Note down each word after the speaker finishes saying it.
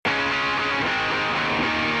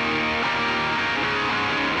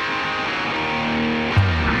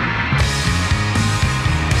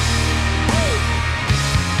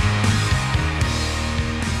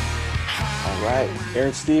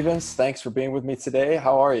Aaron Stevens, thanks for being with me today.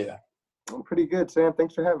 How are you? I'm pretty good, Sam.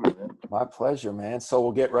 Thanks for having me, man. My pleasure, man. So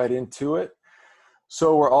we'll get right into it.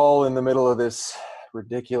 So we're all in the middle of this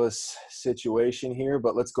ridiculous situation here,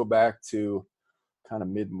 but let's go back to kind of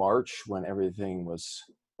mid-March when everything was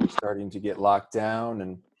starting to get locked down.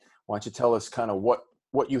 And why don't you tell us kind of what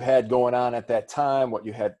you had going on at that time, what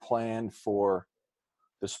you had planned for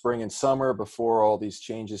the spring and summer before all these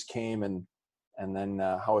changes came, and then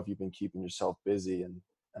how have you been keeping yourself busy and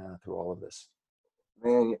through all of this?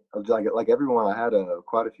 Man, like everyone, I had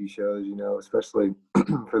quite a few shows, especially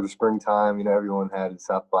for the springtime. Everyone had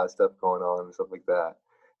South by stuff going on and stuff like that.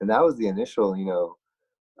 And that was the initial,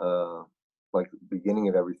 uh, like beginning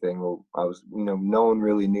of everything. Well, I was, no one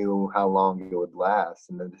really knew how long it would last,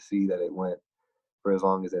 and then to see that it went for as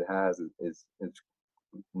long as it has is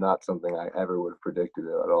not something I ever would have predicted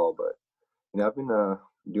at all. But I've been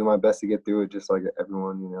doing my best to get through it, just like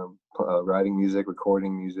everyone. Writing music,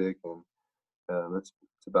 recording music, and that's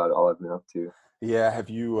about all I've been up to. Yeah, have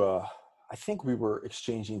you I think we were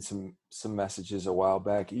exchanging some messages a while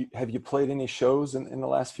back. Have you played any shows in the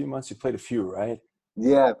last few months? You played a few, right?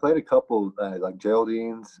 Yeah, I played a couple like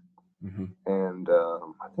Geraldine's, Hmm. and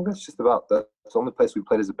I think that's the only place we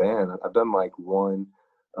played as a band. I've done like one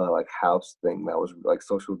like house thing that was like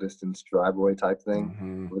social distance driveway type thing,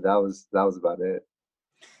 Hmm. but that was about it.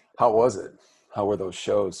 How was it? How were those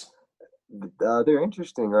shows? They're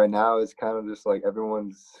interesting right now. It's kind of just like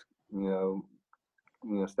everyone's you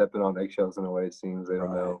know stepping on eggshells in a way. It seems they don't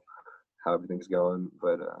Right. know how everything's going,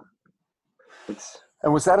 but it's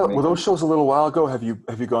And were those making. shows a little while ago? Have you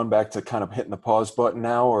gone back to kind of hitting the pause button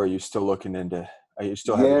now, or are you still looking into? Are you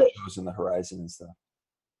still having Yeah, shows in the horizon and stuff?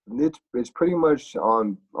 it's pretty much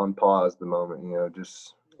on pause at the moment.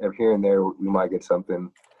 Just every here and there we might get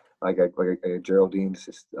something like a Geraldine's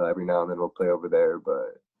just every now and then we'll play over there,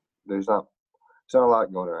 but there's not a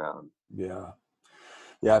lot going around. Yeah,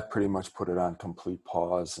 yeah. I've pretty much put it on complete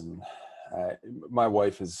pause, and I, my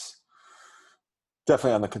wife is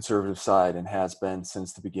definitely on the conservative side and has been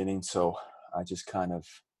since the beginning. So I just kind of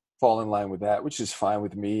fall in line with that, which is fine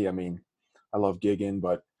with me. I mean, I love gigging,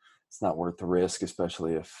 but it's not worth the risk,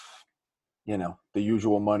 especially if, the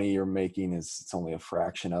usual money you're making it's only a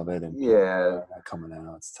fraction of it and people Yeah, are not coming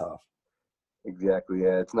out. It's tough. exactly.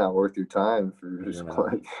 Yeah, it's not worth your time if you're just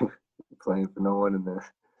Yeah. playing for no one, and then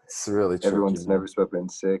It's really tricky, everyone's man. never supposed to been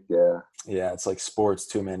sick. Yeah, Yeah, it's like sports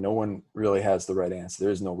too, man. No one really has the right answer.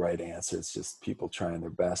 There's no right answer. It's just people trying their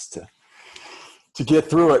best to get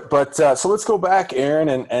through it. But so let's go back, Aaron,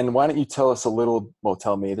 and why don't you tell us a little? Well,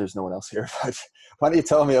 tell me. There's no one else here, but why don't you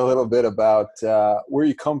tell me a little bit about where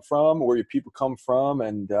you come from, where your people come from,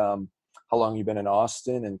 and how long you've been in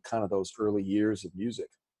Austin, and kind of those early years of music.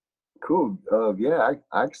 cool. Yeah,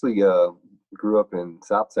 I actually grew up in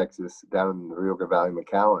South Texas, down in the Rio Grande Valley,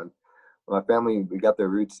 McAllen. My family, we got their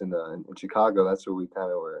roots in Chicago. That's where we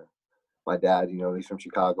kind of were. My dad, he's from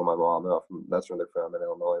Chicago. My mom, that's where they're from in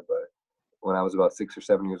Illinois. But when I was about 6 or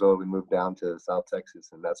 7 years old, we moved down to South Texas,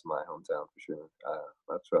 and that's my hometown for sure.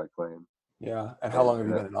 That's what I claim. Yeah, and how long have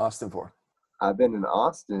And you been in Austin for? I've been in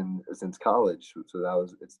Austin since college,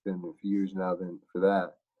 so it's been a few years now. Then for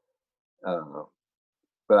that, uh,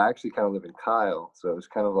 but I actually kind of live in Kyle, so it's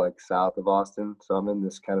kind of like south of Austin. So I'm in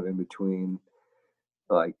this kind of in between.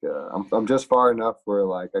 Like I'm just far enough where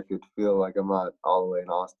like I could feel like I'm not all the way in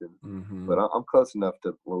Austin, Hmm. but I'm close enough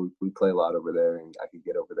to where we play a lot over there, and I could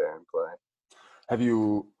get over there and play. Have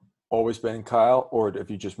you always been in Kyle, or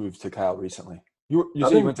have you just moved to Kyle recently? You I've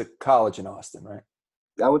say you been went to college in Austin, right?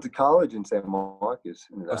 I went to college in San Marcos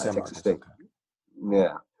in Oh, San Texas Marcos. State. Okay.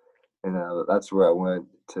 Yeah, and that's where I went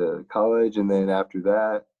to college, and then after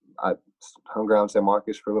that, I hung around San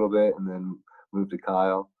Marcos for a little bit, and then moved to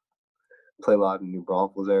Kyle. Play a lot in New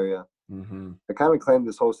Braunfels area. Hmm. I kind of claim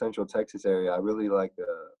this whole Central Texas area. I really like.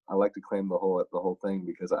 I like to claim the whole thing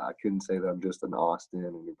because I couldn't say that I'm just in Austin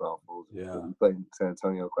and New Braunfels. Yeah. We played in San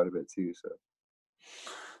Antonio quite a bit too. So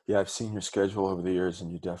Yeah, I've seen your schedule over the years,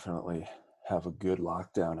 and you definitely have a good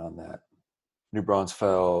lockdown on that. New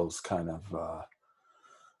Braunfels, kind of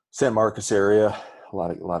San Marcos area. A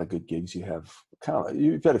lot of good gigs. You have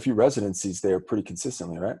you've had a few residencies there pretty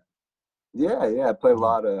consistently, right? yeah, yeah. I play a Yeah.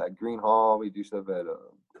 lot at Green Hall. We do stuff at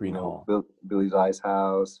Green Hall. Billy's Ice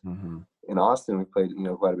House. Hmm. In Austin, we played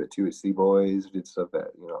quite a bit too at Sea Boys. We did stuff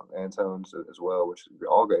at Antone's as well, which is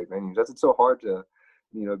all great venues. That's It's so hard to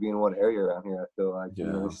be in one area around here. I feel like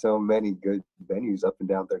Yeah. there's so many good venues up and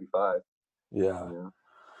down 35. You Yeah. know.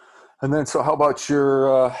 And then, so how about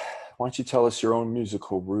why don't you tell us your own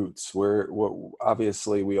musical roots? What,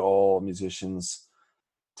 obviously we all musicians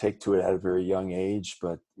take to it at a very young age,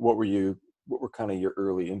 but what were kind of your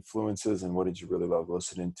early influences, and what did you really love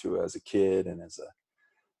listening to as a kid and as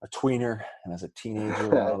a tweener and as a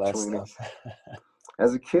teenager and all that Tweener. stuff?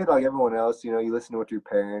 As a kid, like everyone else, you know, you listen to what your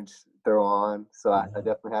parents throw on. So I Mhm.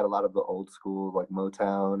 definitely had a lot of the old school, like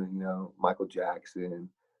Motown and, you know, Michael Jackson,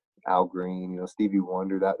 Al Green, you know, Stevie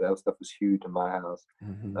Wonder. That stuff was huge in my house.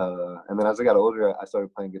 Mhm. And then as I got older, I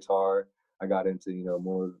started playing guitar. I got into, you know,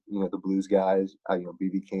 more, you know, the blues guys, you know,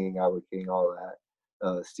 BB King, Albert King, all that.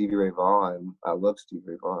 Stevie Ray Vaughan. I love Stevie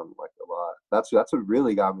Ray Vaughan like a lot. That's what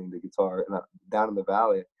really got me into guitar. And down in the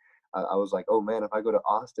valley, I was like, oh man, if I go to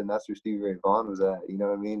Austin, that's where Stevie Ray Vaughan was at. You know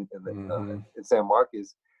what I mean? And Mhm. in San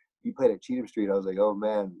Marcos, you played at Cheatham Street. I was like, oh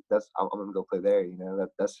man, I'm gonna go play there. You know,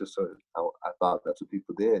 that's just sort of I thought that's what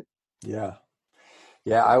people did. Yeah.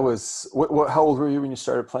 Yeah, I was what how old were you when you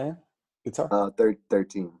started playing guitar?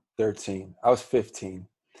 13. 13. I was 15.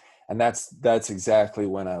 And that's exactly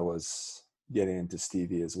when I was getting into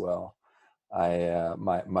Stevie as well.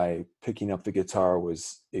 My picking up the guitar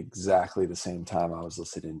was exactly the same time I was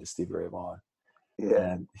listening to Stevie Ray Vaughan, Yeah.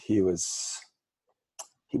 and he was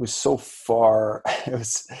so far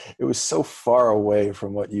it was so far away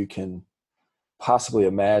from what you can possibly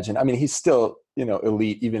imagine. I mean, he's still,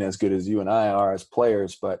 elite, even as good as you and I are as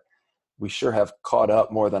players, but we sure have caught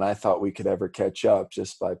up more than I thought we could ever catch up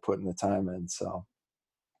just by putting the time in. So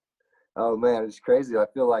Oh man, it's crazy. I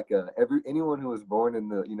feel like anyone who was born in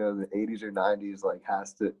the the 80s or 90s like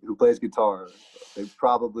has to who plays guitar, they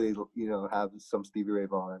probably have some Stevie Ray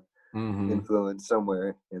Vaughan mhm, influence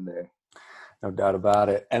somewhere in there. no doubt about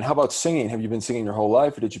it. And how about singing? Have you been singing your whole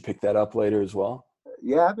life, or did you pick that up later as well?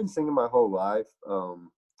 Yeah, I've been singing my whole life.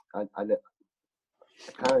 I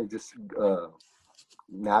kind of just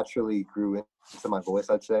naturally grew into my voice.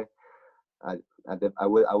 I'd say I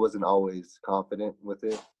wasn't always confident with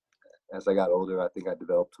it. As I got older, I think I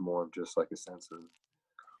developed more of just like a sense of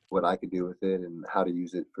what I could do with it and how to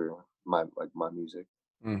use it for my music.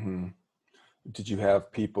 hmm Did you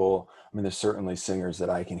have people? I mean, there's certainly singers that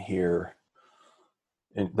I can hear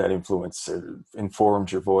that influence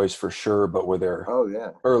informed your voice for sure. But were there Oh yeah.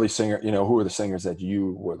 early singer? Who were the singers that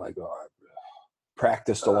you were like, oh, I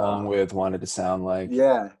practiced along Uh, with, wanted to sound like?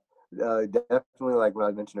 yeah. Definitely like what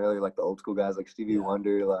I mentioned earlier, like the old school guys like Stevie Yeah.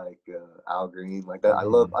 Wonder, like Al Green, like that.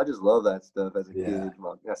 hmm I just love that stuff as a Yeah. kid,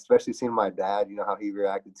 like, especially seeing my dad. You know how he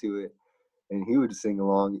reacted to it, and he would sing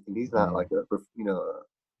along. And he's not hmm like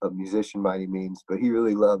a musician by any means, but he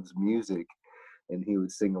really loves music, and he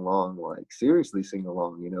would sing along, like seriously sing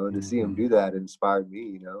along. And to see him hmm do that inspired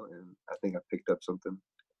me. And I think I picked up something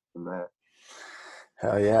from that.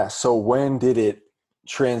 Hell yeah. So when did it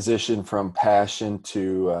transition from passion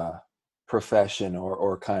to profession,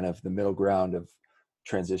 or kind of the middle ground of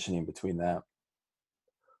transitioning between that?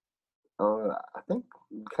 I think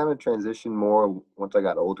kind of transitioned more once I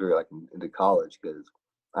got older, like into college, because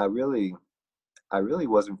I really, I really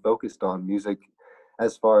wasn't focused on music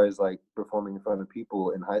as far as like performing in front of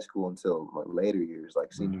people in high school until like later years,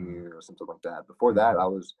 like senior hmm year or something like that. Before that,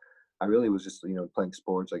 hmm I really was just playing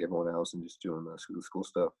sports like everyone else and just doing the school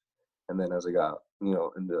stuff. And then as I got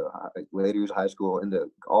into like, later years of high school, into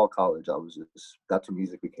all college, I was just that's when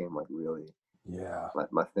music became like really Yeah.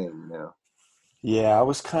 my thing. Yeah, I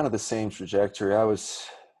was kind of the same trajectory. I was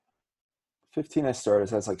 15, I started,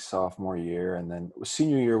 so that's like sophomore year. And then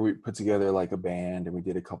senior year, we put together like a band and we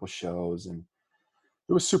did a couple shows, and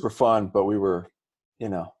it was super fun, but we weren't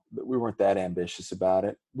that ambitious about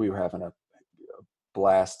it. We were having a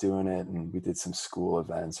blast doing it, and we did some school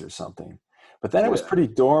events or something. But then it was Yeah. pretty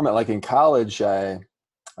dormant. Like in college, I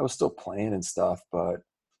was still playing and stuff, but it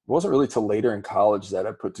wasn't really till later in college that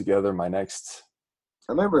I put together my next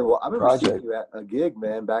I remember seeing project. you at a gig,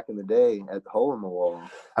 man, back in the day at the Hole in the Wall.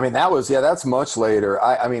 I mean, that's much later.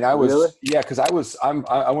 I mean, Really? yeah, because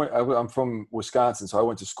I'm from Wisconsin, so I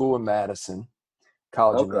went to school in Madison,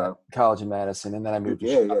 Okay. college in Madison, and then I moved to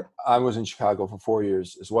Yeah, Chicago. yeah. I was in Chicago for 4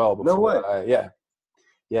 years as well No way.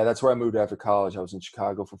 yeah, that's where I moved after college. I was in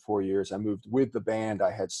Chicago for 4 years. I moved with the band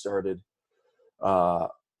I had started uh,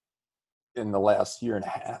 in the last year and a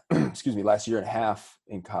half, excuse me, last year and a half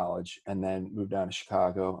in college, and then moved down to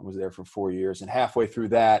Chicago and was there for 4 years. And halfway through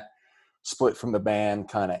that, split from the band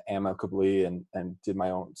kind of amicably, and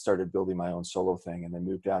started building my own solo thing, and then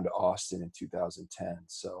moved down to Austin in 2010.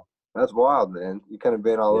 So That's wild, man. You kind of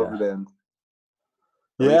been all over yeah, then,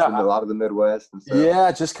 at least yeah, in a lot of the Midwest and stuff.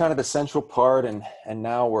 yeah, just kind of the central part, and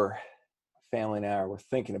now family and I we're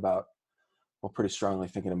thinking about, well, pretty strongly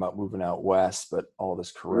thinking about moving out west, but all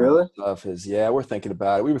this corona Really? stuff yeah, we're thinking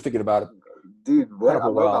about it. We were thinking about it Dude, kind what of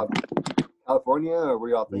a while. about California or were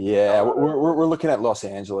y'all thinking Yeah, Colorado? we're looking at Los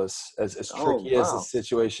Angeles. As Oh, tricky as the wow.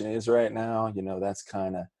 situation is right now, that's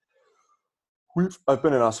kind of I've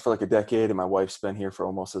been in Austin for like a decade, and my wife's been here for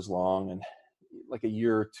almost as long. And like a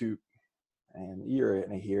year or two, and a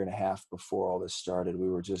year and a half before all this started, we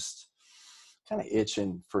were just kind of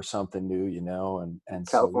itching for something new, and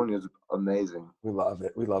so California is amazing. we love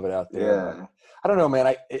it. We love it out there. But Yeah. I don't know,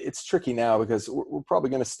 man. It's tricky now because we're probably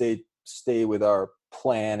going to stay with our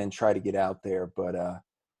plan and try to get out there. But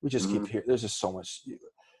we just keep Hmm. hearing there's just so much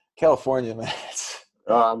California, man.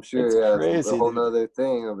 Oh, I'm It's sure. Yeah, it's a crazy, whole dude. nother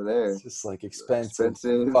thing over It's there. just like expensive,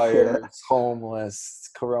 Expensive. Yeah. fires, homeless,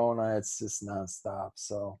 Corona. It's just nonstop.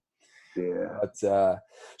 So, Yeah. but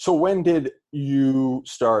so when did you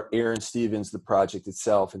start Aaron Stevens, the project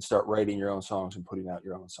itself, and start writing your own songs and putting out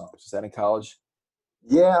your own songs? Is that in college?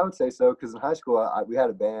 Yeah, I would say so. Because in high school, we had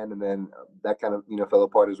a band, and then that kind of fell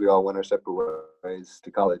apart as we all went our separate ways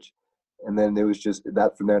to college. And then it was just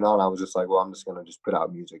that from then on, I was just like, well, I'm just gonna just put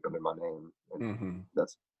out music under my name, and Mm-hmm.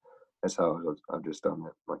 that's that's how I've just done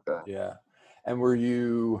it like that. Yeah. And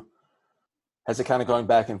has it kind of going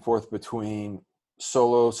back and forth between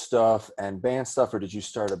solo stuff and band stuff, or did you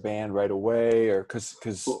start a band right away? Or because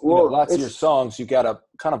Well, lots of your it's songs, you got a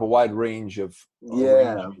kind of a wide range of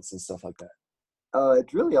yeah. arrangements and stuff like that.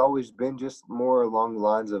 It's really always been just more along the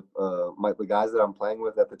lines of the guys that I'm playing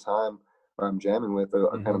with at the time, or I'm jamming with, are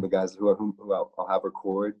kind of Mm-hmm. the guys who I'll have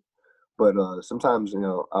record. But sometimes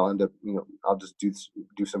I'll end up I'll just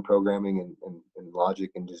do some programming in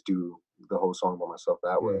Logic and just do the whole song by myself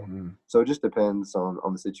that way. Mm-hmm. So it just depends on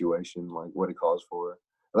the situation, like what it calls for.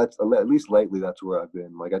 That's at least lately. That's where I've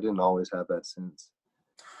been. Like I didn't always have that sense.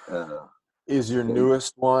 Uh, Is your yeah,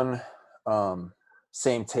 newest one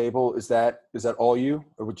Same Table? Is that all you,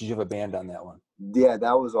 or would you have a band on that one? yeah,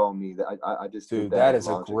 that was all me. That I just did Dude, that that in is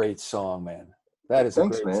a Logic. great song, man. That is a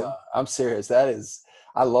Thanks, great man. song. I'm serious.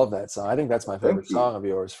 I love that song. I think that's my favorite Thank you. song of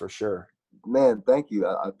yours for sure. Man, thank you.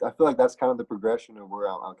 I feel like that's kind of the progression of where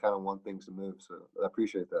I kind of want things to move. So I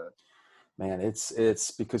appreciate that. Man,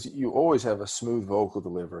 it's because you always have a smooth vocal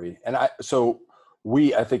delivery. And I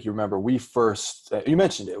think you remember, we first, you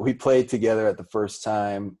mentioned it. We played together at the first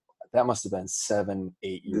time. That must have been 7,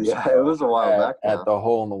 8 years Yeah, it ago was a while back at now. the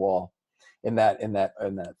Hole in the Wall in that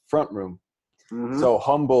front room. Hmm. So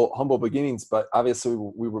humble beginnings, but obviously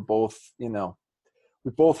we were both, we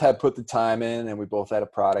both had put the time in, and we both had a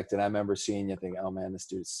product. And I remember seeing you thinking, oh man, this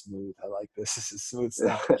dude's smooth. I like this. This is smooth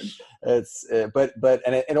stuff. It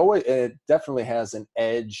definitely has an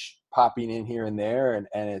edge popping in here and there. And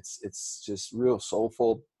it's just real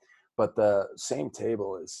soulful. But the Same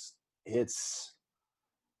Table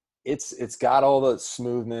it's, it's got all the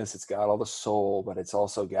smoothness. It's got all the soul, but it's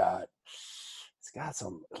got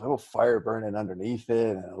some little fire burning underneath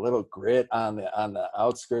it and a little grit on the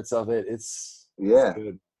outskirts of it. It's Yeah,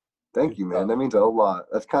 good. thank Good you, man. stuff. That means a lot.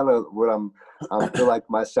 That's kind of what I feel like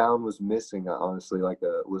my sound was missing. Honestly, like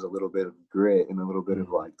was a little bit of grit and a little bit of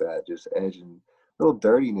Mhm. like that, just edge and a little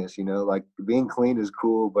dirtiness. Like being clean is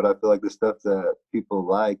cool, but I feel like the stuff that people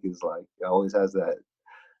like is like it always has that.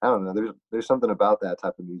 I don't know. There's something about that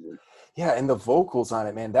type of music. Yeah, and the vocals on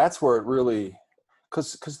it, man, that's where it really,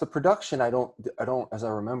 because the production, I don't, as I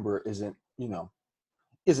remember, isn't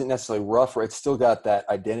necessarily rough, or it's still got that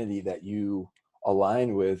identity that you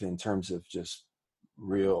align with in terms of just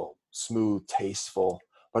real smooth, tasteful,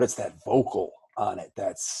 but it's that vocal on it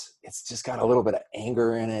it's just got a little bit of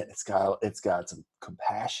anger in it. It's got some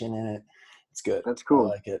compassion in it. It's good. That's I cool.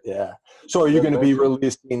 like it. Yeah. So are you Yeah, going to be thank you.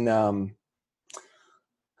 releasing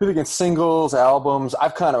who against singles, albums?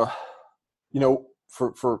 I've kind of,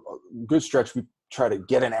 for a good stretch, we try to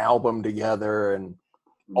get an album together, and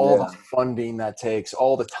all the Yeah, funding that takes,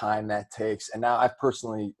 all the time that takes. And now I've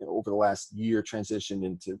personally, over the last year, transitioned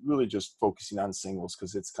into really just focusing on singles,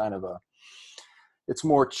 because it's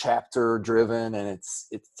more chapter driven, and it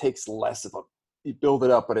takes less of you build it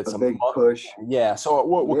up, but a it's a big month. push. Yeah. So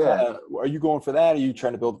what kind Yeah, of, are you going for that? Are you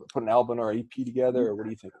trying to put an album or EP together, or what do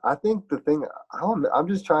you think? I think the thing I'm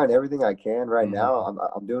just trying everything I can right now. Mm-hmm.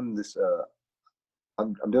 I'm doing this.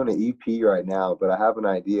 I'm doing an EP right now, but I have an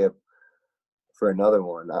idea for another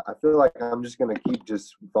one. I feel like I'm just gonna keep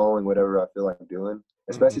just following whatever I feel like doing,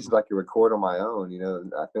 especially Mm-hmm. since I can record on my own.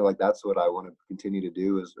 I feel like that's what I want to continue to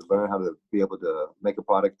do is learn how to be able to make a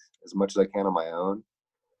product as much as I can on my own,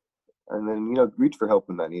 and then reach for help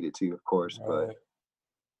when I need it too, of course. All But right.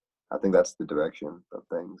 I think that's the direction of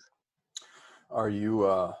things. Are you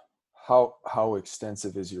how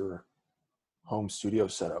extensive is your home studio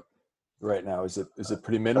setup right now? Is it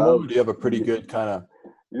pretty minimal, or Um, do you have a pretty good kind of?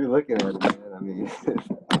 you're looking at it, man. I mean,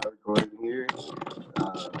 I record in here.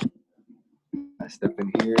 Uh, I step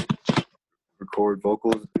in here, record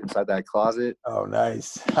vocals inside that closet. Oh,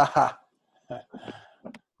 nice.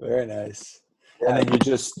 Very nice. And then you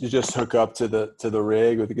just hook up to the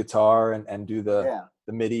rig with the guitar and do the yeah,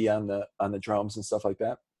 MIDI on the drums and stuff like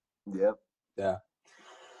that. yep. Yeah.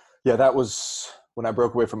 Yeah, that was when I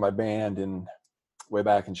broke away from my band and way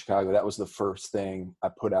back in Chicago. That was the first thing I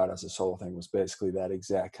put out as a solo thing, was basically that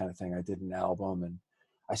exact kind of thing. I did an album and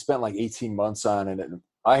I spent like 18 months on it. And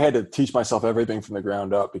I had to teach myself everything from the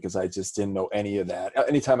ground up because I just didn't know any of that.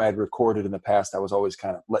 Anytime I had recorded in the past, I was always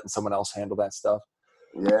kind of letting someone else handle that stuff.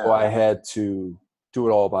 So Yeah. I had to do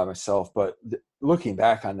it all by myself. But looking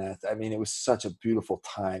back on that, I mean, it was such a beautiful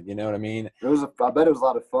time. You know what I mean? I bet it was a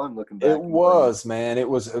lot of fun looking It back and playing. was, man. It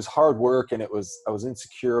was hard work, and I was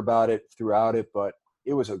insecure about it throughout it, but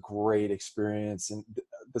it was a great experience. And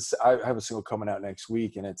I have a single coming out next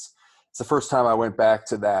week, and it's the first time I went back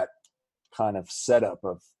to that kind of setup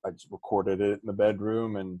of I just recorded it in the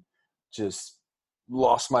bedroom and just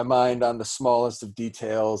lost my mind on the smallest of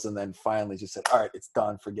details, and then finally just said, "All right, it's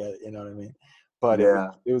done. Forget it." You know what I mean? But Yeah.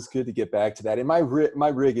 it was good to get back to that. And my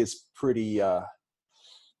rig is pretty.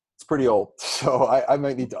 It's pretty old, so I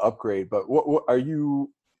might need to upgrade. But what are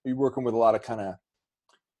you working with a lot of kind of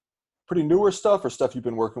pretty newer stuff or stuff you've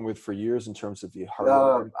been working with for years in terms of the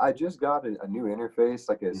hardware? I just got a new interface,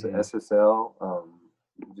 like a Mm-hmm. SSL,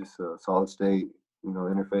 just a solid state,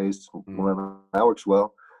 interface. Mm, Whatever that works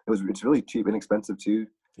well. It's really cheap, inexpensive too.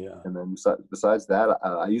 yeah, And then besides that,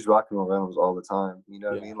 I use Rock and Roll Rentals all the time. You know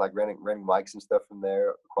what I yeah, mean? Like renting mics and stuff from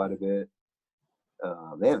there quite a bit. They it's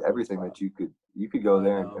have a great everything spot. that you could go I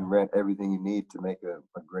there and know. rent everything you need to make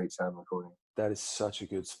a great sound recording. That is such a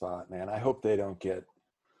good spot, man. I hope they don't get,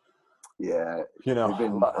 Yeah, a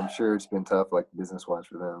lot. I'm sure it's been tough, like business wise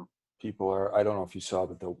for them. People are, I don't know if you saw,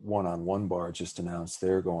 but the one-on-one bar just announced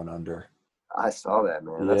they're going under. I saw that,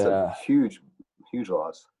 man. That's a Yeah, huge, huge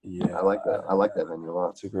loss. I yeah, like that. I like that venue a lot.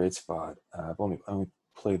 it's a great spot. I've only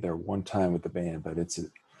played there one time with the band, but I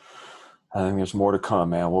think there's more to come,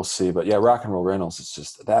 man. We'll see. But yeah, Rock and Roll Rentals, it's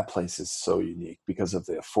just that place is so unique because of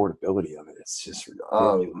the affordability of it. It's just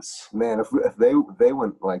Oh ridiculous. man, if they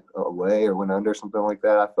went like away or went under something like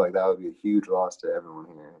that, I feel like that would be a huge loss to everyone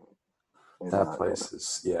here. And That place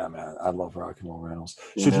is, yeah, man. I love Rock and Roll Rentals.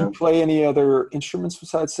 you Should you know, play any other instruments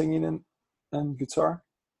besides singing and guitar?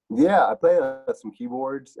 yeah, I play some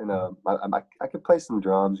keyboards and I could play some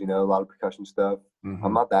drums. A lot of percussion stuff. I'm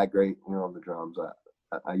Mm-hmm. not that great, on the drums.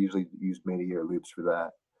 I usually use MIDI or loops for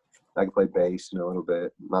that. I can play bass, a little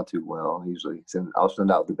bit, not too well. Usually, I'll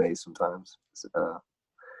send out the bass sometimes.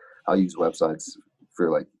 I'll use websites for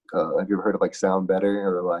like. Have you ever heard of like Sound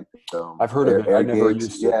Better or like I've heard of it. I Air never Gigs?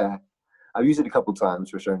 used it. Yeah, I've used it a couple times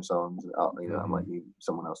for certain songs. I Mm-hmm. might need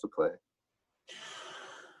someone else to play.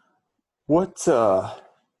 What,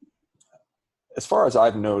 as far as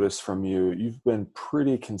I've noticed from you, you've been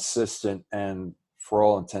pretty consistent and, for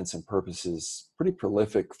all intents and purposes, pretty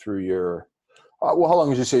prolific through your. Well, how long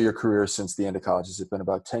would you say your career since the end of college? Has it been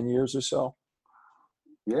about 10 years or so?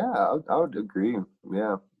 Yeah, I would agree.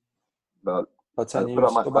 Yeah, about About I 10 put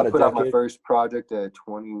out years? my So I about a put out my decade? first project at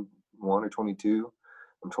 21 or 22.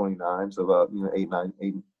 I'm 29, so about 8, 9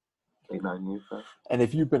 years. Right? And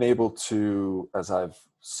if you've been able to, as I've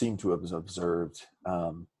seemed to have observed,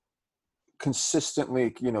 consistently,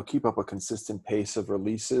 keep up a consistent pace of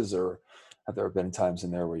releases, or have there been times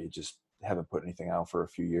in there where you just haven't put anything out for a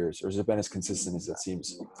few years, or has it been as consistent as it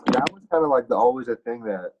seems? That was kind of like always a thing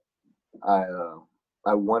that I uh,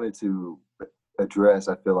 I wanted to address.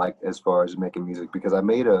 I feel like as far as making music, because I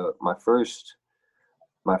made my first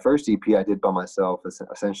EP I did by myself,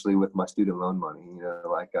 essentially with my student loan money.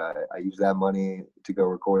 Like I used that money to go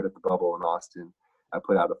record at the Bubble in Austin. I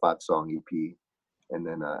put out a 5-song EP, and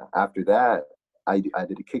then after that, I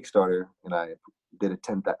did a Kickstarter and I did a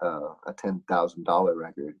 $10,000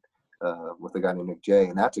 record with a guy named Nick J,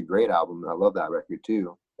 and that's a great album. I love that record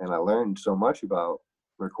too, and I learned so much about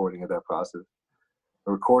recording at that process,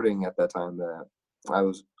 recording at that time that I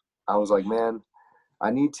was I was like, man, I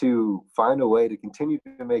need to find a way to continue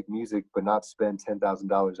to make music, but not spend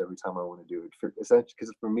 $10,000 every time I want to do it. Essentially,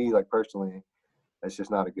 because for me, like personally, it's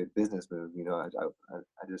just not a good business move. I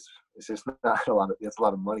just it's just not a lot of it's a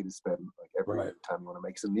lot of money to spend like every Right. time you want to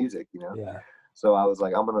make some music. Yeah. So I was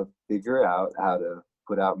like, I'm gonna figure out how to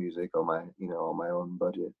put out music on my own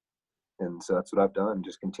budget, and so that's what I've done.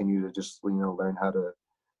 Just continue to just learn how to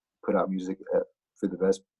put out music for the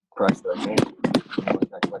best price that I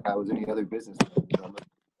can. Like I was any other businessman.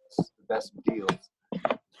 The best deals,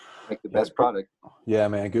 make the Yeah. best product. Yeah,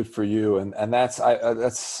 man. Good for you. And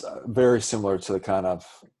that's very similar to the kind of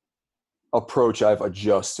approach I've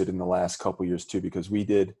adjusted in the last couple of years too, because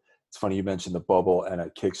it's funny you mentioned the Bubble and a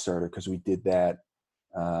Kickstarter, because we did that.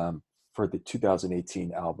 for the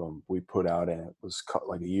 2018 album we put out, and it was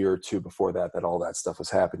like a year or two before that all that stuff was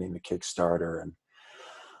happening, the Kickstarter, and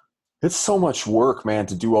it's so much work, man,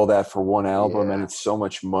 to do all that for one album, and Yeah. it's so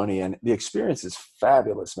much money, and the experience is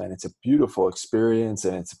fabulous, man. It's a beautiful experience,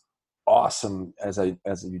 and it's awesome, as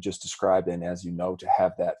you just described, and as you know, to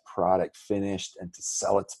have that product finished and to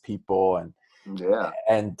sell it to people, Yeah.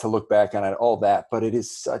 and to look back on it, all that. But it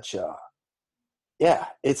is such a, yeah,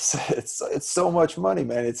 it's so much money,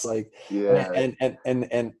 man. It's like, Yeah.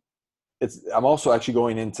 and it's, I'm also actually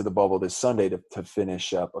going into the bubble this Sunday to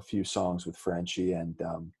finish up a few songs with Frenchie,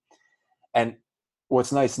 and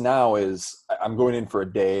what's nice now is I'm going in for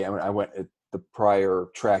a day. I mean, the prior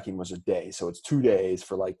tracking was a day, so it's 2 days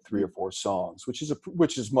for like 3 or 4 songs,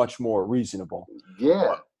 which is much more reasonable.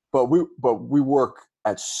 Yeah. But we work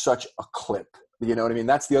at such a clip. You know what I mean?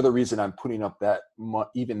 That's the other reason I'm putting up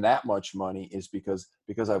even that much money, is because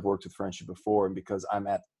I've worked with Frenchie before, and because I'm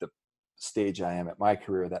at the stage I am at my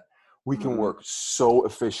career, that we can work so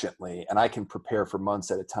efficiently, and I can prepare for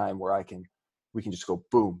months at a time where we can just go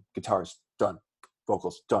boom, guitars done,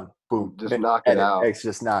 vocals done, boom, Just knock it out.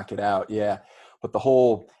 just knock it out. Yeah. But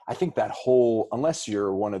I think that unless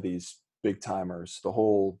you're one of these big timers, the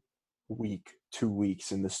whole week, 2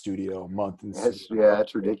 weeks in the studio, a month in the studio,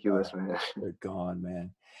 It's ridiculous, man. they're gone,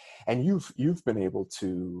 man. And you've been able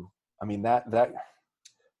to, I mean, that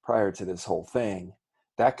prior to this whole thing,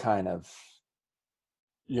 that kind of,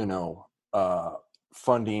 you know,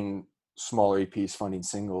 funding smaller EPs, funding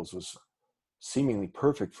singles was seemingly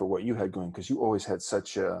perfect for what you had going, because you always had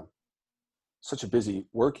such a busy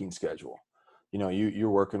working schedule. You know, you're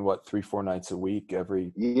working 3-4 nights a week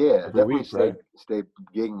every Definitely week, right? stay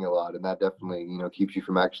gigging a lot, and that definitely keeps you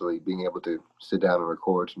from actually being able to sit down and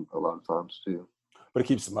record a lot of times too. But it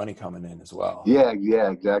keeps the money coming in as well. Yeah,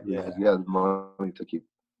 exactly. Yeah. Because you have the money to keep.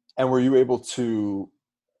 And were you able to,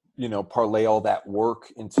 parlay all that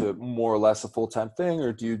work into more or less a full-time thing,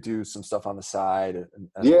 or do you do some stuff on the side as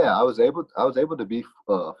Yeah, well? I was able to be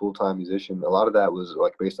a full-time musician. A lot of that was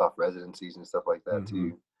like based off residencies and stuff like that Mm-hmm.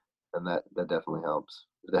 too, and that definitely helps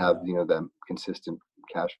to Yeah. have that consistent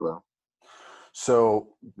cash flow.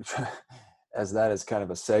 So as that is kind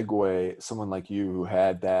of a segue, someone like you who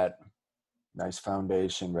had that nice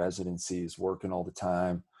foundation, residencies, working all the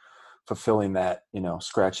time, fulfilling that,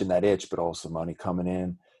 scratching that itch, but also money coming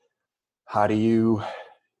in.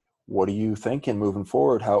 What are you thinking moving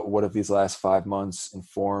forward? What have these last 5 months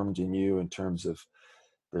informed in you in terms of,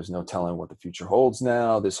 there's no telling what the future holds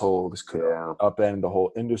now. This could upend the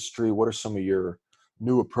whole industry. What are some of your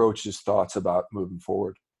new approaches, thoughts about moving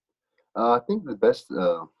forward? I think the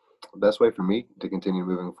best way for me to continue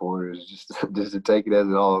moving forward is just just to take it as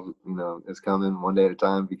it all is coming one day at a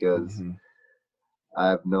time, because Mm-hmm. I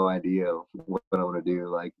have no idea what I want to do.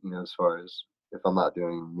 Like as far as if I'm not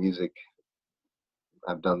doing music,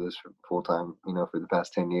 I've done this for full time, for the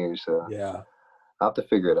past 10 years. So Yeah. I have to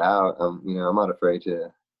figure it out. I'm not afraid to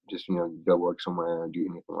just go work somewhere or do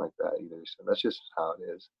anything like that either. So that's just how it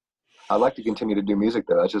is. I'd like to continue to do music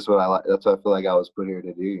though. That's just what I like. That's what I feel like I was put here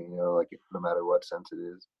to do. Like no matter what sense it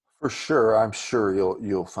is. For sure. I'm sure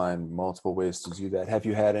you'll find multiple ways to do that. Have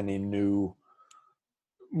you had any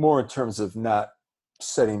more in terms of not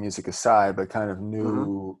setting music aside, but kind of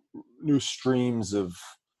new streams of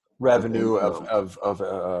revenue,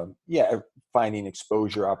 finding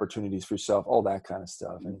exposure opportunities for yourself, all that kind of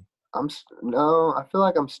stuff? And No, I feel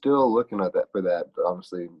like I'm still looking at that for that. But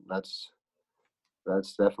honestly, that's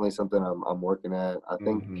definitely something I'm working at.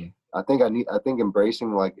 mm-hmm. I think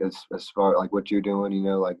embracing like as far like what you're doing,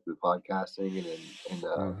 like the podcasting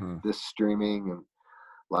and this streaming and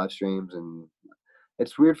live streams, and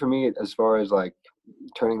it's weird for me as far as like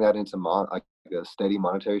turning that into like a steady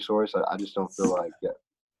monetary source. I just don't feel like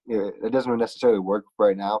it doesn't necessarily work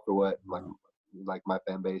right now for what like my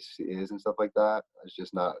fan base is and stuff like that. It's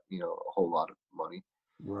just not a whole lot of money.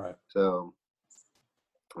 Right. So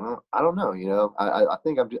I don't know. I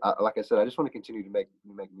think like I said, I just want to continue to make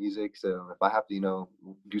music. So if I have to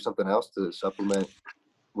do something else to supplement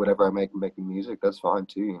whatever I make making music, that's fine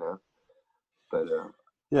too. But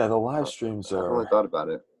yeah, the live streams I haven't really are. thought about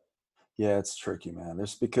it. Yeah, it's tricky, man.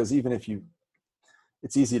 Because even if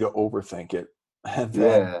it's easy to overthink it, and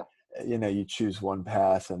then Yeah. you choose one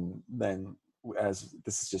path, and then, as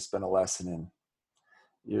this has just been a lesson in,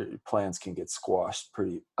 your plans can get squashed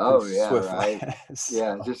pretty swiftly. Right. So,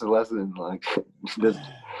 Yeah, it's just a lesson. Like,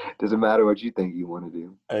 doesn't matter what you think you want to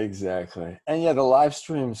do. exactly. And yeah, the live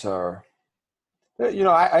streams are.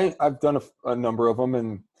 I've done a number of them,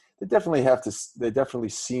 and they definitely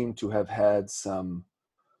seem to have had some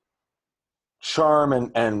charm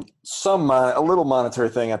and a little monetary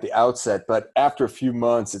thing at the outset, but after a few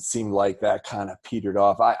months, it seemed like that kind of petered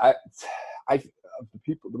off. The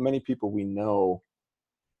many people we know,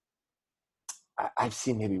 I've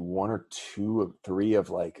seen maybe one or two or three of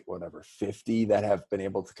like whatever 50 that have been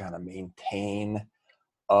able to kind of maintain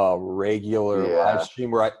a regular live Yeah.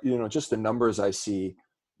 stream where just the numbers I see,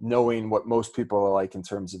 knowing what most people are like in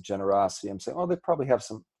terms of generosity, I'm saying, oh, they probably have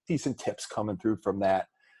some decent tips coming through from that.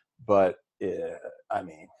 But I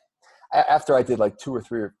mean, after I did like two or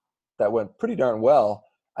three that went pretty darn well,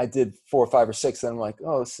 I did 4 or 5 or 6, and I'm like,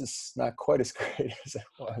 oh, this is not quite as great as it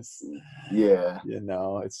was. Yeah.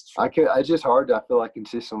 It's true. It's just hard to, I feel like,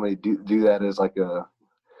 consistently do that as like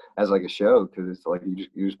a show, because it's like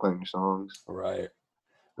you're just playing your songs. Right.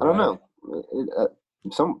 I don't Right. know.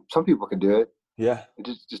 Some people can do it. Yeah. It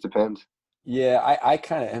just depends. Yeah. I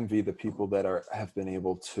kind of envy the people that have been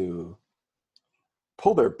able to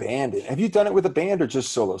pull their band in. Have you done it with a band or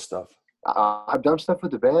just solo stuff? I've done stuff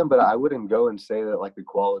with the band, but I wouldn't go and say that like the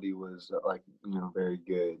quality was like very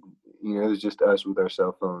good. It was just us with our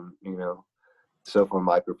cell phone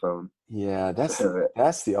microphone. Yeah, So,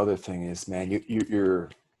 that's the other thing is, man, you're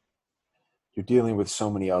dealing with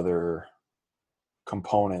so many other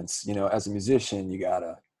components. As a musician, you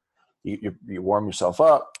gotta you warm yourself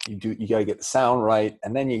up. You gotta get the sound right,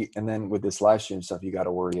 and then with this live stream stuff, you got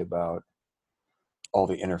to worry about all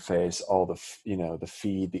the interface, all the the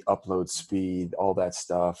feed, the upload speed, all that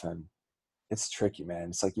stuff, and it's tricky, man.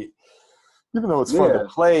 It's like even though it's fun to yeah,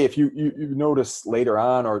 play, if you notice later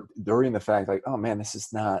on or during the fact, like, oh man, the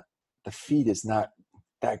feed is not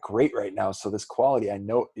that great right now. So this quality, I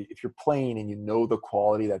know if you're playing and the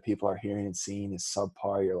quality that people are hearing and seeing is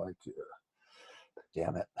subpar, you're like,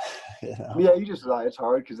 damn it. yeah. You just it's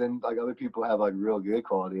hard because then like other people have like real good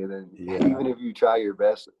quality, and then Yeah. even if you try your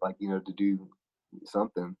best, like to do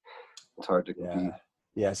something, it's hard to compete.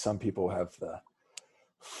 Yeah. Some people have the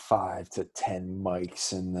 5 to 10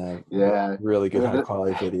 mics and the Yeah, really good high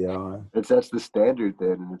quality video. That's the standard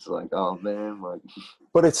then, and it's like, oh man, like.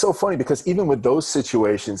 But it's so funny because even with those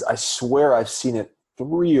situations, I swear I've seen it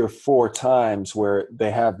 3 or 4 times where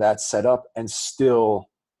they have that set up and still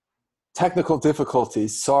technical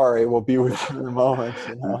difficulties. Sorry, we'll be with you in a moment.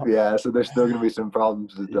 Yeah, so there's still gonna be some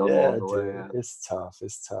problems along the way. Dude, Yeah. it's tough.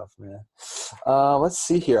 It's tough, man. Let's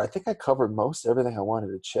see here. I think I covered most everything I wanted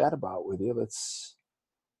to chat about with you.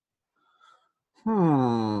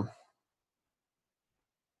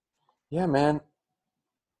 Yeah, man.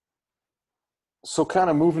 So kind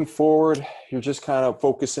of moving forward, you're just kind of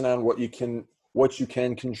focusing on what you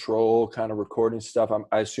can control, kind of recording stuff.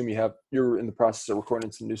 I assume you're in the process of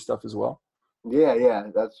recording some new stuff as well. Yeah.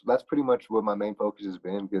 That's pretty much what my main focus has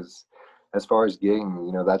been, because as far as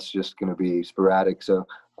gigging, that's just gonna be sporadic. So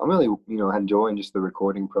I'm really, enjoying just the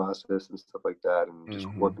recording process and stuff like that, and just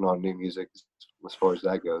working on new music as far as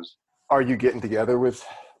that goes. Are you getting together with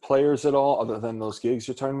players at all, other than those gigs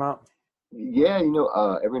you're talking about? Yeah,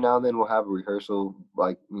 every now and then we'll have a rehearsal,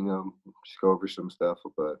 like, just go over some stuff,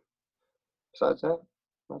 but besides that,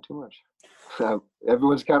 not too much.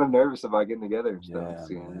 Everyone's kind of nervous about getting together and stuff.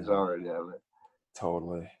 Yeah, It's hard, yeah. But.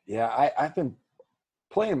 totally. Yeah, I've been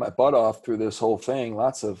playing my butt off through this whole thing.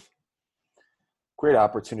 Lots of great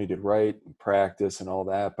opportunity to write and practice and all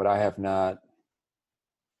that, but I have not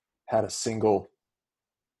had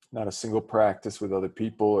not a single practice with other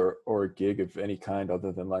people or a gig of any kind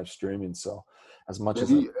other than live streaming. So as much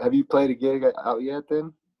Have you played a gig out yet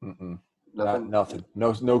then? Nothing.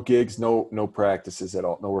 No gigs, no practices at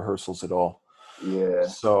all, no rehearsals at all. Yeah.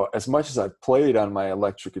 So as much as I've played on my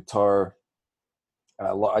electric guitar,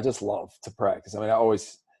 and I just love to practice. I mean,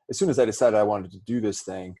 as soon as I decided I wanted to do this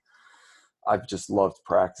thing, I've just loved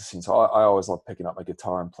practicing. So I always love picking up my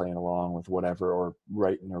guitar and playing along with whatever, or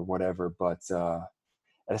writing or whatever. But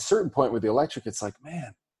at a certain point with the electric, it's like,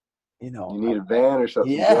 man, you need a band or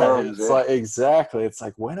something. Yeah, drums, it's like, exactly. It's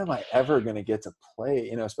like, when am I ever going to get to play?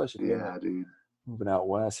 Especially dude. Moving out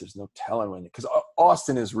west, there's no telling when. Because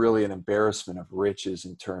Austin is really an embarrassment of riches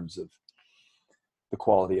in terms of the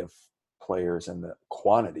quality of players and the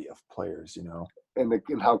quantity of players. And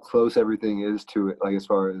how close everything is to it, like as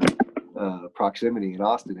far as proximity in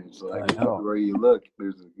Austin. It's like where you look,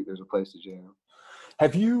 there's a place to jam.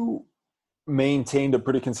 Have you maintained a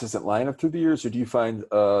pretty consistent lineup through the years, or do you find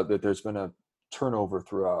that there's been a turnover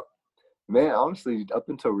throughout? Man, honestly, up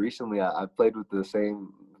until recently, I played with the same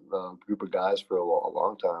group of guys for a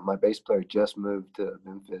long time. My bass player just moved to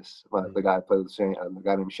Memphis. The guy I played with, the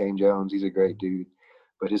guy named Shane Jones, he's a great dude,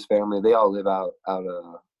 but his family, they all live out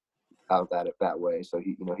that way. So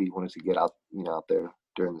he wanted to get out, out there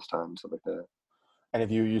during this time and stuff like that. And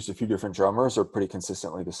have you used a few different drummers or pretty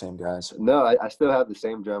consistently the same guys? No, I still have the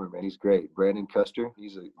same drummer, man. He's great. Brandon Custer.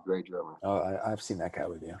 He's a great drummer. Oh, I've seen that guy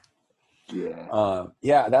with you. Yeah.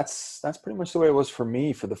 Yeah, that's pretty much the way it was for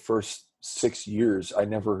me for the first 6 years. I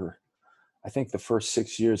think the first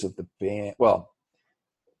 6 years of the band, well,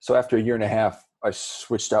 so after a year and a half, I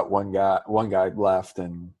switched out one guy left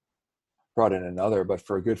and brought in another, but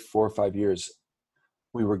for a good 4 or 5 years,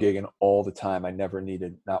 we were gigging all the time. I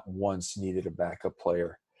not once needed a backup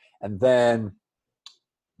player. And then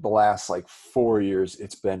the last like 4 years,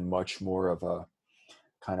 it's been much more of a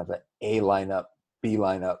kind of an A lineup, B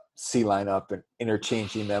lineup, C lineup, and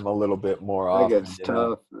interchanging them a little bit more That often. gets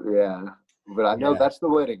tough. Yeah. But I know Yeah, that's the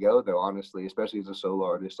way to go, though, honestly, especially as a solo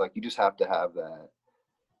artist. Like, you just have to have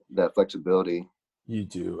that flexibility. you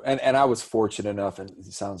do. And I was fortunate enough, and it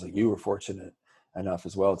sounds like you were fortunate enough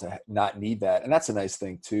as well to not need that. And that's a nice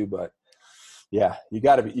thing too. But yeah, you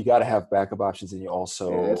gotta have backup options, and you Yeah,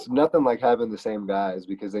 also it's nothing like having the same guys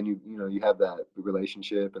because then you have that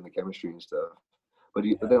relationship and the chemistry and stuff. But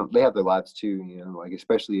yeah, they have their lives too, like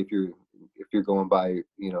especially if you're going by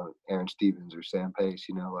Aaron Stevens or Sam Pace,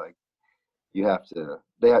 like you have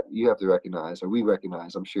to recognize, or we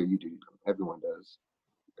recognize, I'm sure you do, everyone does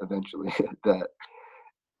eventually that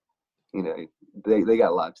you know they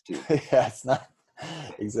got lives too. yeah, it's not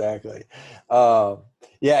exactly. Um,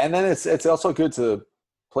 yeah, and then it's also good to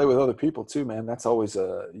play with other people too, man. That's always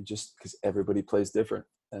just because everybody plays different,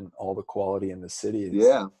 and all the quality in the city is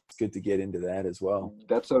Yeah, it's good to get into that as well.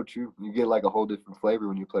 that's so true. You get like a whole different flavor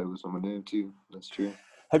when you play with someone new too. That's true.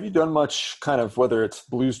 Have you done much kind of whether it's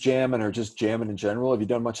blues jamming or just jamming in general? Have you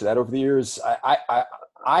done much of that over the years?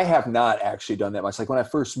 I have not actually done that much. Like when I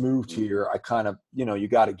first moved here, I kind of, you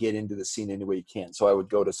got to get into the scene any way you can. So I would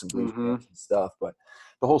go to some blues Mm-hmm. jams and stuff. But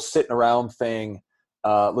the whole sitting around thing,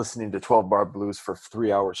 listening to 12 bar blues for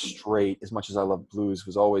 3 hours straight, as much as I love blues,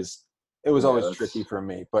 it was Yeah, always tricky for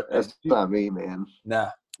me. But that's not me, man.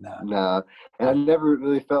 nah, nah. Nah, and I never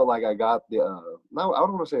really felt like I got the no, I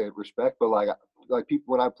don't want to say respect, but like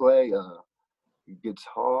people when I play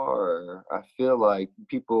guitar, I feel like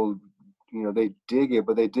people, they dig it,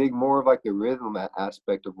 but they dig more of like the rhythm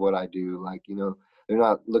aspect of what I do. Like, they're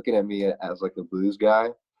not looking at me as like a blues guy.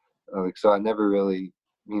 Like, so I never really,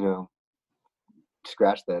 you know,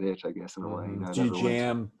 scratched that itch, I guess, in a way. I Do you never went to.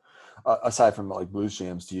 jam aside from like blues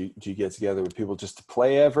jams? Do you get together with people just to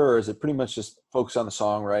play ever, or is it pretty much just focus on the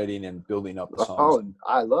songwriting and building up the songs? Oh,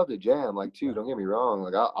 I love to jam, like too. Yeah. Don't get me wrong.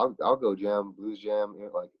 Like I'll go jam, blues jam,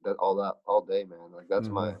 like that all day, man. Like that's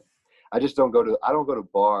my. Hmm. I don't go to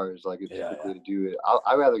bars like Yeah, yeah. typically to do it.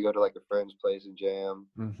 I'd rather go to like a friend's place and jam.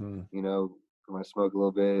 Hmm. You know, when I smoke a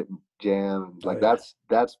little bit, jam. Oh Like yeah.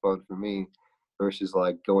 that's fun for me. Versus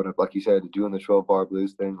like going up, like you said, doing the 12-bar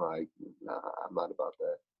blues thing. Like, nah, I'm not about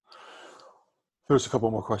that. There's a couple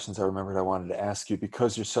more questions I remembered I wanted to ask you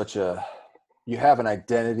because you have an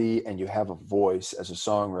identity and you have a voice as a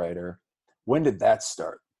songwriter. When did that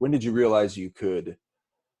start? When did you realize you could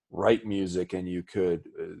write music and you could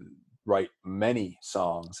write many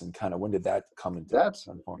songs, and kind of when did that come into That's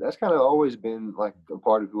some form? that's kind of always been like a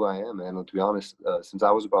part of who I am, man. To be honest, since I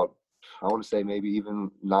was about, I want to say maybe even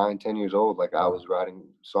 9, 10 years old, like I Wow. was writing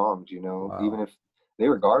songs, even Wow. if they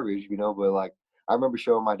were garbage, but like I remember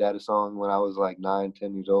showing my dad a song when I was like 9,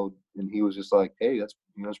 10 years old, and he was just like, "Hey, that's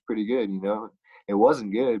it's pretty good." It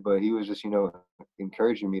wasn't good, but he was just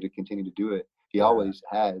encouraging me to continue to do it. He Yeah. always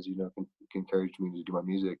has, encouraged me to do my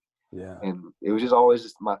music. Yeah. And it was just always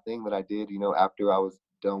just my thing that I did, after I was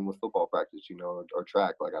done with football practice, or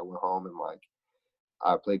track. Like I went home and like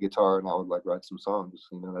I played guitar and I would like write some songs.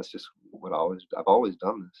 That's just what I've always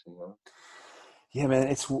done this. Yeah,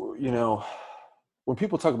 man. When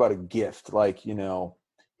people talk about a gift, like,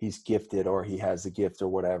 he's gifted or he has a gift or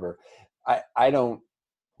whatever, I don't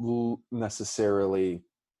necessarily,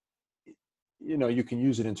 you can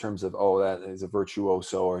use it in terms of, oh, that is a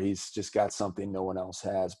virtuoso or he's just got something no one else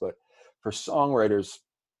has. But for songwriters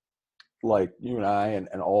like you and I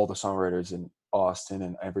and all the songwriters in Austin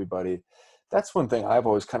and everybody, that's one thing I've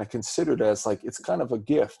always kind of considered as like, it's kind of a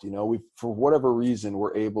gift, for whatever reason,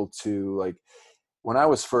 we're able to like, when I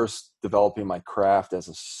was first developing my craft as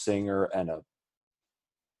a singer and a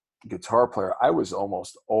guitar player, I was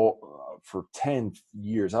almost for 10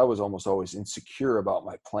 years, I was almost always insecure about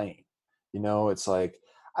my playing. It's like,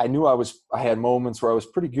 I had moments where I was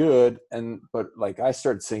pretty good. But like I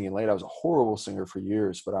started singing late. I was a horrible singer for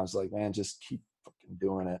years, but I was like, man, just keep fucking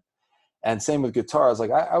doing it. And same with guitar. I was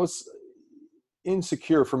like, I was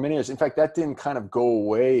insecure for many years. In fact, that didn't kind of go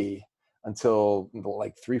away until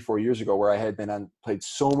like 3, 4 years ago, where I had played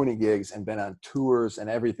so many gigs and been on tours and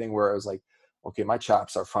everything, where I was like, okay, my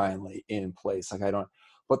chops are finally in place. Like I don't,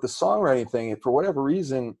 but the songwriting thing, for whatever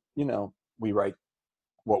reason, you know, we write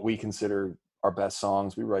what we consider our best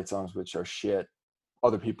songs. We write songs which are shit.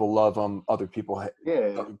 Other people love them. Other people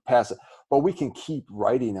Yeah. pass it, but we can keep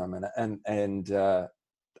writing them. And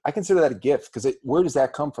I consider that a gift, because where does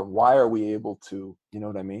that come from? Why are we able to, you know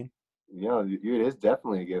what I mean? You know, it is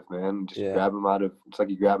definitely a gift, man. Just Yeah. grab them out of, it's like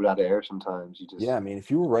you grab it out of air sometimes. You just, Yeah. I mean, if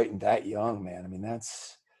you were writing that young, man, I mean,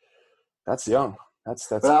 that's young. That's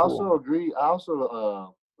but I cool. also agree. I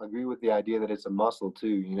also agree with the idea that it's a muscle too.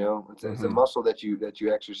 You know, it's a Mm-hmm. muscle that you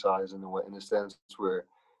exercise in a sense where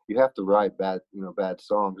you have to write bad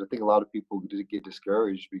songs. I think a lot of people just get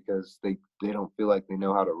discouraged because they don't feel like they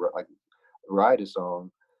know how to write a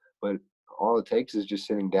song, but all it takes is just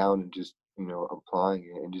sitting down and just applying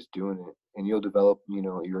it and just doing it, and you'll develop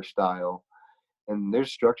your style. And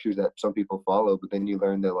there's structures that some people follow, but then you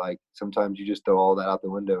learn that like sometimes you just throw all that out the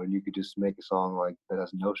window and you could just make a song like that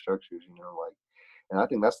has no structures, like. And I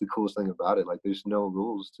think that's the coolest thing about it. Like there's no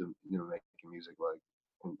rules to making music. Like,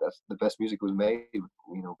 and that's the best music was made,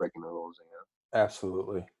 breaking the rules.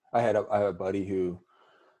 Absolutely. I had a buddy who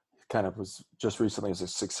kind of was just recently as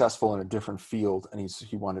successful in a different field, and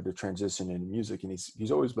he wanted to transition into music, and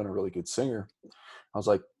he's always been a really good singer. I was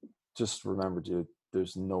like, just remember, dude,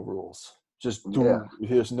 there's no rules. Just Yeah,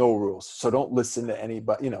 there's no rules. So don't listen to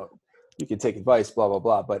anybody, you can take advice, blah, blah,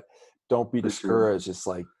 blah, but don't be for sure. discouraged. Just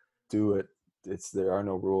like do it. There are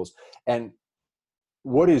no rules. And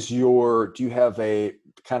what is do you have a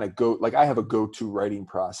kind of like I have a go-to writing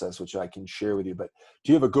process, which I can share with you, but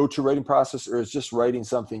do you have a go-to writing process, or is just writing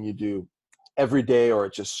something you do every day, or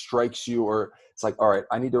it just strikes you, or it's like, all right,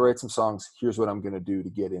 I need to write some songs. Here's what I'm going to do to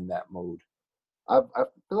get in that mode. I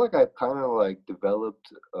feel like I've kind of like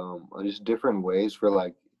developed just different ways for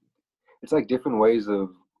like it's like different ways of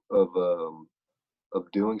um of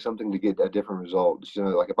doing something to get a different result.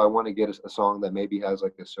 Like if I want to get a song that maybe has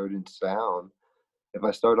like a certain sound, if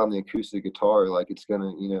I start on the acoustic guitar, like it's gonna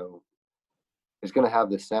have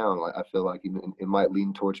the sound. Like I feel like it might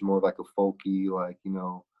lean towards more of like a folky, like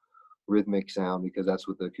rhythmic sound because that's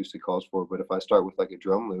what the acoustic calls for. But if I start with like a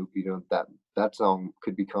drum loop, that song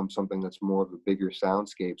could become something that's more of a bigger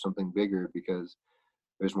soundscape, something bigger because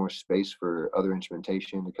there's more space for other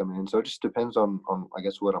instrumentation to come in. So it just depends on I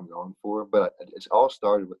guess what I'm going for. But it's all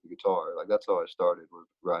started with the guitar. Like that's how I started with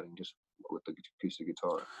writing, just with the acoustic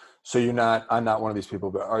guitar. So I'm not one of these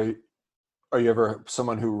people, but are you ever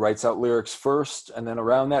someone who writes out lyrics first and then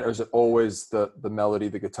around that, or is it always the melody,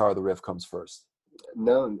 the guitar, the riff comes first?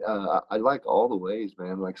 No, I like all the ways,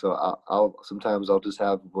 man. Like so, I'll sometimes I'll just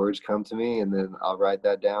have words come to me, and then I'll write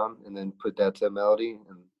that down, and then put that to a melody.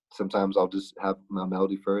 And sometimes I'll just have my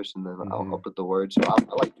melody first, and then I'll Mm-hmm. put the words. So I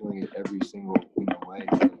like doing it every single way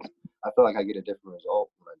because I feel like I get a different result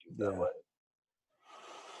when I do it that Yeah. way.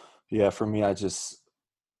 Yeah. For me, I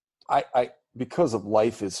because of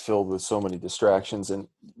life is filled with so many distractions, and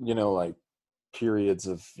like periods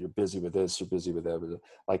of you're busy with this, you're busy with that.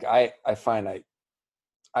 Like I find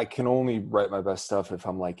I can only write my best stuff if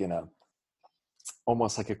I'm like in a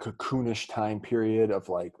almost like a cocoonish time period of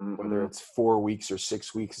like, whether Mm-hmm. it's 4 weeks or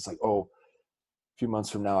 6 weeks. It's like, oh, a few months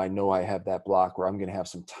from now, I know I have that block where I'm going to have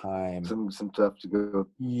some time. Some stuff to go write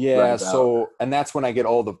Yeah. about. So, and that's when I get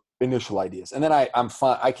all the initial ideas, and then I'm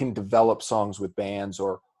fine. I can develop songs with bands,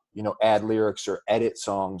 or add lyrics or edit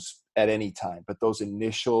songs at any time. But those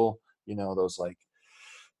initial, those like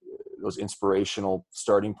those inspirational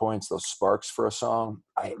starting points, those sparks for a song,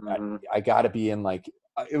 Mm-hmm. I got to be in like,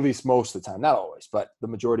 at least most of the time, not always, but the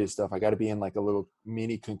majority of stuff, I got to be in like a little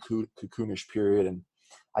mini cocoonish period. And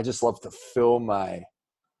I just love to fill my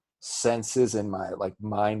senses and my like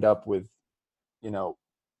mind up with, you know,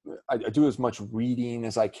 I do as much reading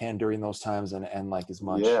as I can during those times, and like as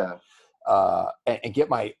much, Yeah. and get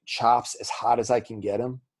my chops as hot as I can get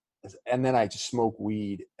them. And then I just smoke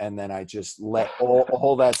weed, and then I just let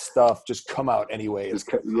all that stuff just come out anyway. It's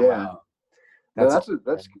going to come Yeah. out. No, That's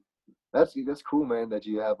that's cool, man. That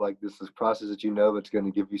you have like this process that that's going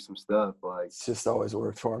to give you some stuff. Like, it's just always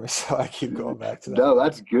worked for me. So I keep going back to that. no,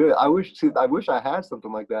 that's good. I wish I had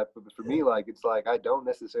something like that. But for me, like, it's like I don't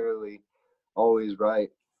necessarily always write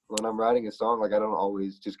when I'm writing a song. Like, I don't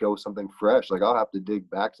always just go with something fresh. Like, I'll have to dig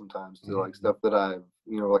back sometimes to like Mhm. stuff that I've,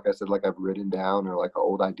 like I said, like I've written down or like an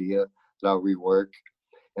old idea that I'll rework.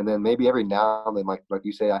 And then maybe every now and then, like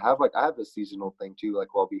you say, I have a seasonal thing too.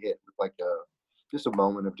 Like, where I'll be hit with like just a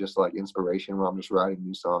moment of just like inspiration where I'm just writing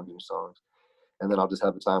new songs, and then I'll just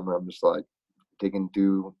have a time where I'm just like digging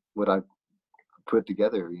through what I put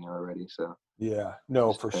together, already. So Yeah, no,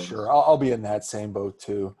 just for depends. sure. I'll be in that same boat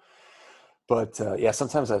too. But yeah,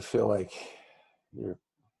 sometimes I feel like you're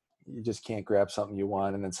you just can't grab something you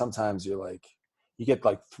want. And then sometimes you're like, you get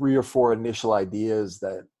like 3 or 4 initial ideas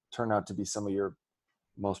that turn out to be some of your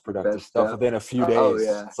most productive Best stuff stuff. within a few Oh days.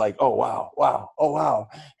 yeah. It's like, oh wow, wow, oh wow.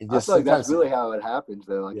 And I just feel like that's sometimes, really how it happens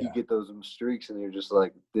though. Like you yeah, get those streaks and you're just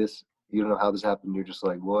like this, you don't know how this happened. You're just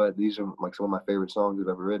like, what? These are like some of my favorite songs I've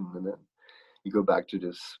ever written. And then you go back to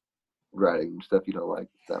just writing stuff you don't like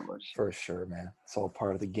that much. for sure, man. It's all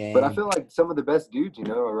part of the But I game. feel like some of the best dudes, you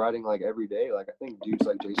know, are writing like every day. Like I think dudes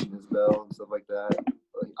like Jason Isbell and stuff like that.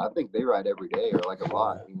 Like, I think they write every day or like a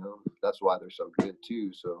lot. Yeah. You know, that's why they're so good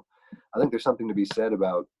too. So I think there's something to be said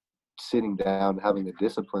about sitting down, having the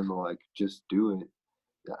discipline to like just do it.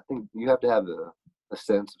 I think you have to have a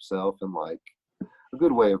sense of self and like a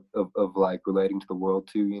good way of like relating to the world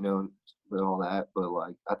too, you know, and all that. But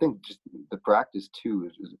like I think just the practice too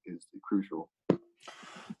is crucial.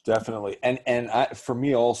 Definitely. And for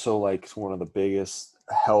me also, like one of the biggest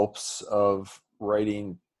helps of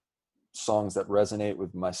writing songs that resonate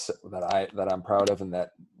with my, that I'm proud of and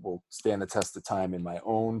that will stand the test of time in my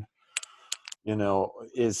own, you know,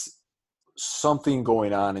 is something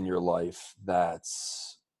going on in your life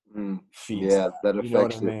that's feeds Yeah, that. that You know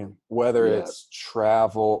what I affects it. mean? Whether Yeah. it's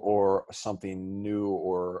travel or something new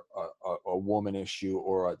or a woman issue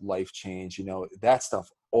or a life change, you know, that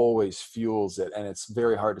stuff always fuels it. And it's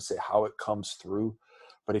very hard to say how it comes through.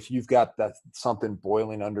 But if you've got that something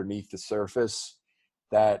boiling underneath the surface,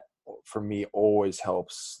 that for me always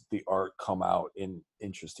helps the art come out in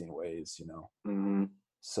interesting ways, you know. Mm-hmm.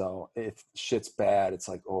 So if shit's bad, it's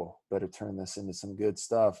like, oh, better turn this into some good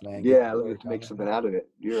stuff, man. Get Yeah, the let's art make out of something it. out of it.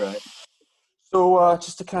 You're right. So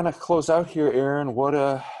just to kind of close out here, Aaron, what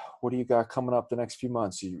do you got coming up the next few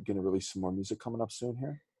months? Are you going to release some more music coming up soon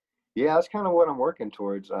here? Yeah, that's kind of what I'm working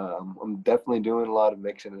towards. I'm definitely doing a lot of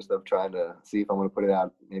mixing and stuff, trying to see if I'm going to put it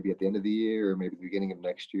out maybe at the end of the year or maybe the beginning of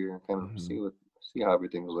next year, and kind of Hmm. see how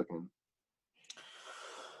everything's looking.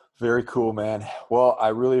 Very cool, man. Well, I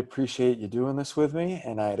really appreciate you doing this with me,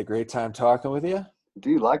 and I had a great time talking with you.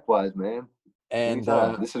 Dude, likewise, man. And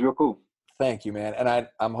Anytime. This is real cool. thank you, man. And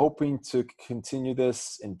I'm hoping to continue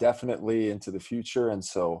this indefinitely into the future. And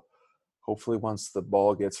so hopefully once the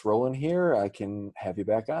ball gets rolling here, I can have you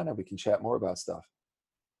back on and we can chat more about stuff.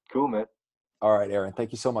 Cool, man. All right, Aaron.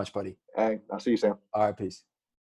 Thank you so much, buddy. Hey, I'll see you soon. All right, peace.